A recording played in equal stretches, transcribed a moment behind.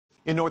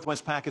In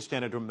northwest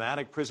Pakistan, a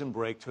dramatic prison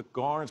break took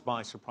guards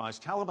by surprise.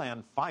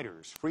 Taliban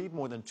fighters freed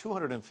more than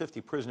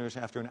 250 prisoners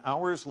after an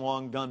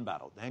hours-long gun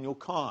battle. Daniel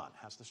Khan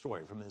has the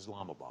story from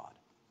Islamabad.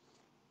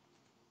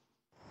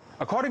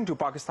 According to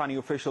Pakistani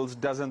officials,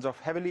 dozens of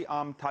heavily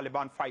armed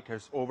Taliban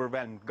fighters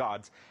overwhelmed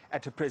guards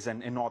at a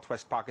prison in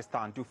northwest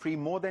Pakistan to free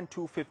more than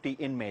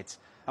 250 inmates,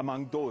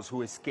 among those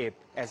who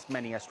escaped as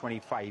many as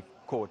 25,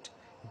 quote,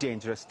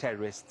 dangerous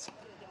terrorists.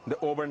 The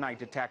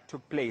overnight attack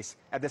took place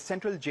at the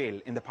central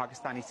jail in the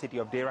Pakistani city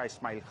of Dera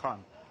Ismail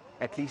Khan.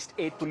 At least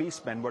 8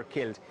 policemen were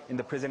killed in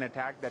the prison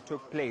attack that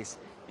took place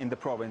in the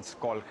province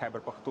called Khyber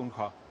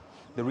Pakhtunkhwa.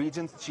 The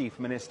region's chief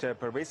minister,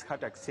 Pervez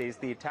Khattak, says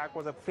the attack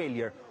was a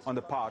failure on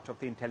the part of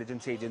the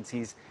intelligence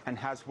agencies and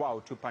has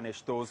vowed to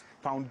punish those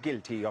found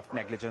guilty of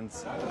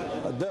negligence.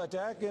 The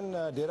attack in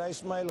Dera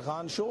Ismail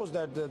Khan shows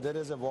that there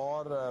is a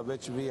war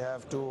which we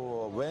have to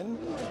win.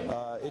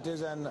 It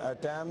is an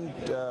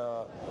attempt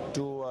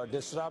to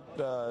disrupt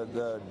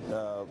the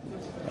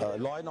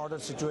law and order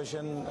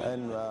situation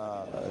in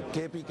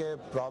KPK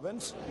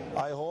province.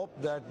 I hope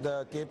that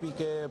the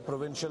KPK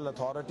provincial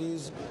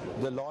authorities,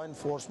 the law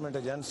enforcement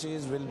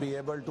agencies, will be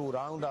able to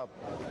round up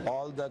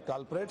all the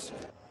culprits.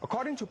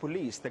 According to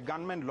police, the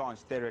gunmen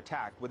launched their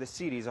attack with a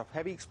series of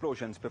heavy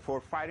explosions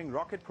before firing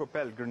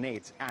rocket-propelled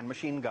grenades and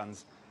machine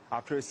guns.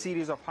 After a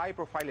series of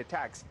high-profile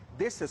attacks,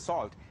 this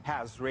assault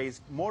has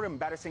raised more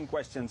embarrassing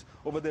questions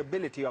over the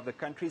ability of the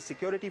country's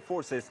security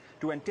forces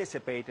to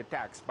anticipate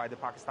attacks by the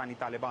Pakistani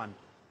Taliban.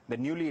 The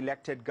newly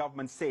elected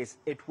government says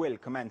it will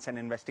commence an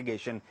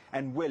investigation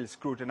and will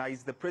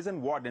scrutinize the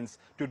prison wardens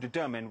to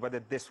determine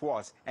whether this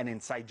was an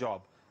inside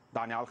job.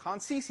 Daniel Khan,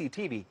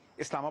 CCTV,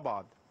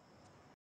 Islamabad.